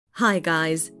Hi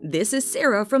guys, this is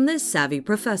Sarah from the Savvy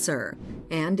Professor,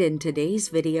 and in today's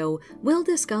video, we'll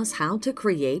discuss how to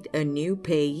create a new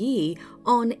payee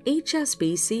on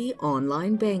HSBC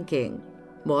online banking.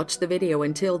 Watch the video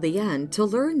until the end to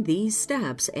learn these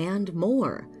steps and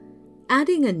more.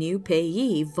 Adding a new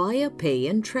payee via Pay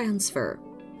and Transfer.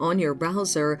 On your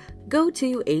browser, go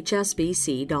to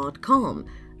hsbc.com.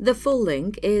 The full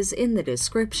link is in the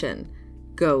description.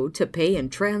 Go to Pay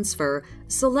and Transfer,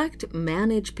 select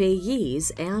Manage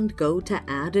Payees, and go to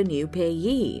Add a new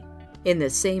payee. In the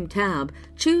same tab,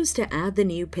 choose to add the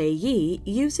new payee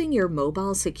using your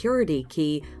mobile security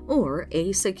key or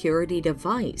a security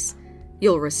device.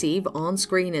 You'll receive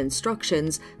on-screen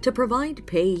instructions to provide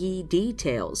payee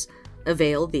details.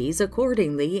 Avail these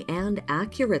accordingly and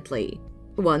accurately.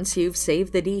 Once you've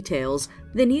saved the details,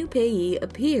 the new payee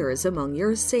appears among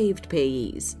your saved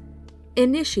payees.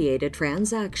 Initiate a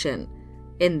transaction.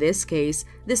 In this case,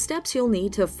 the steps you'll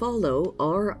need to follow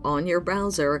are on your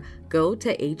browser, go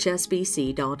to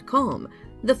hsbc.com.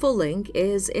 The full link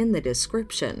is in the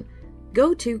description.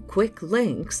 Go to Quick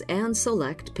Links and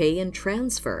select Pay and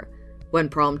Transfer. When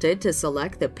prompted to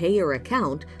select the payer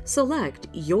account, select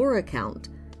Your Account.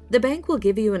 The bank will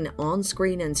give you an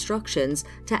on-screen instructions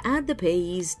to add the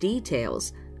payee's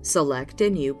details. Select a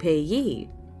new payee.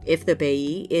 If the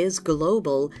payee is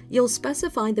global, you'll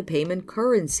specify the payment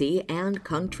currency and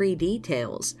country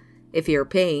details. If you're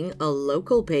paying a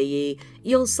local payee,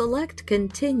 you'll select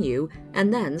Continue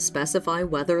and then specify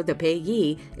whether the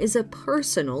payee is a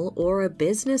personal or a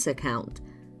business account.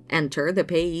 Enter the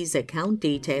payee's account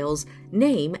details,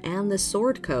 name, and the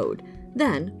sort code.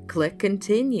 Then click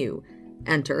Continue.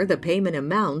 Enter the payment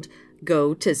amount.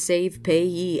 Go to Save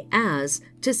Payee As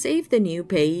to save the new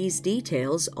payee's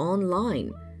details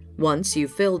online. Once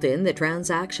you've filled in the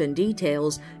transaction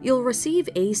details, you'll receive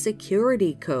a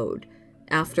security code.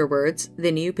 Afterwards,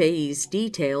 the new payee's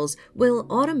details will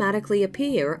automatically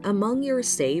appear among your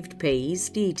saved payee's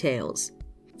details.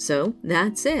 So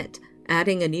that's it.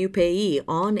 Adding a new payee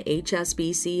on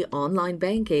HSBC online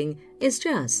banking is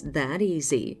just that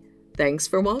easy. Thanks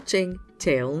for watching.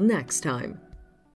 Till next time.